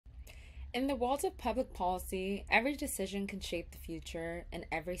In the world of public policy, every decision can shape the future and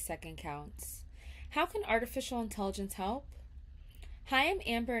every second counts. How can artificial intelligence help? Hi, I'm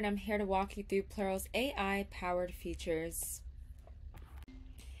Amber and I'm here to walk you through Plural's AI-powered features.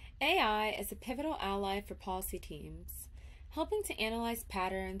 AI is a pivotal ally for policy teams, helping to analyze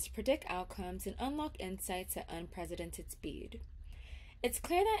patterns, predict outcomes, and unlock insights at unprecedented speed. It's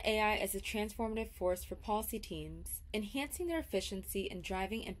clear that AI is a transformative force for policy teams, enhancing their efficiency and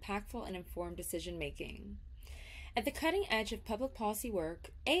driving impactful and informed decision-making. At the cutting edge of public policy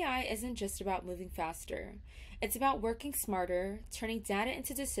work, AI isn't just about moving faster. It's about working smarter, turning data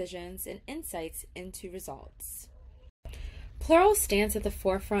into decisions and insights into results. Plural stands at the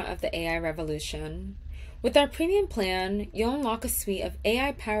forefront of the AI revolution. With our premium plan, you'll unlock a suite of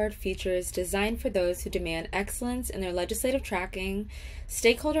AI-powered features designed for those who demand excellence in their legislative tracking,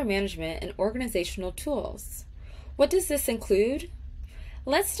 stakeholder management, and organizational tools. What does this include?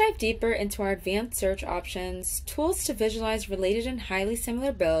 Let's dive deeper into our advanced search options, tools to visualize related and highly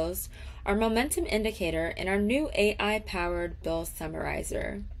similar bills, our momentum indicator, and our new AI-powered bill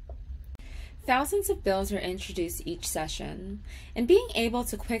summarizer. Thousands of bills are introduced each session, and being able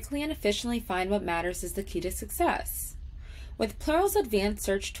to quickly and efficiently find what matters is the key to success. With Plural's advanced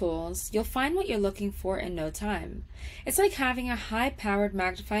search tools, you'll find what you're looking for in no time. It's like having a high-powered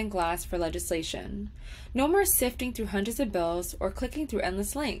magnifying glass for legislation. No more sifting through hundreds of bills or clicking through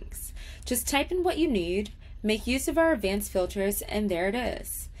endless links. Just type in what you need, make use of our advanced filters, and there it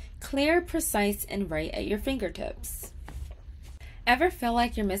is. Clear, precise, and right at your fingertips. Ever feel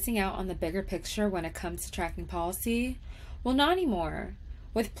like you're missing out on the bigger picture when it comes to tracking policy? Well, not anymore.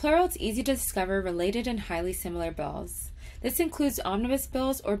 With Plural, it's easy to discover related and highly similar bills. This includes omnibus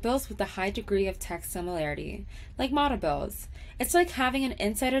bills or bills with a high degree of text similarity, like model bills. It's like having an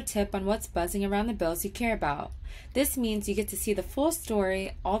insider tip on what's buzzing around the bills you care about. This means you get to see the full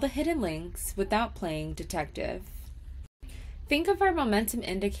story, all the hidden links, without playing detective. Think of our momentum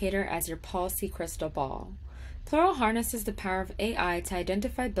indicator as your policy crystal ball. Plural harnesses the power of AI to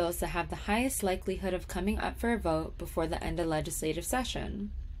identify bills that have the highest likelihood of coming up for a vote before the end of legislative session.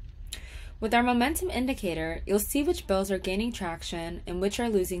 With our momentum indicator, you'll see which bills are gaining traction and which are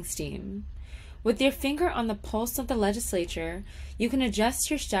losing steam. With your finger on the pulse of the legislature, you can adjust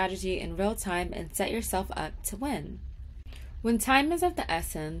your strategy in real time and set yourself up to win. When time is of the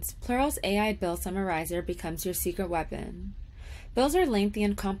essence, Plural's AI bill summarizer becomes your secret weapon. Bills are lengthy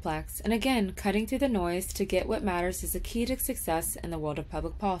and complex, and again, cutting through the noise to get what matters is the key to success in the world of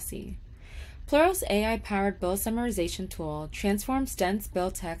public policy. Plural's AI-powered bill summarization tool transforms dense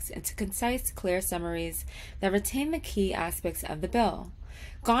bill text into concise, clear summaries that retain the key aspects of the bill.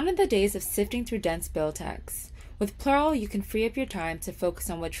 Gone are the days of sifting through dense bill text. With Plural, you can free up your time to focus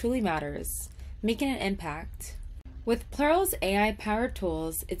on what truly matters, making an impact. With Plural's AI-powered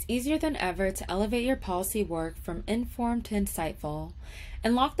tools, it's easier than ever to elevate your policy work from informed to insightful.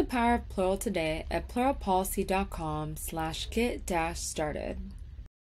 Unlock the power of Plural today at pluralpolicy.com/get-started.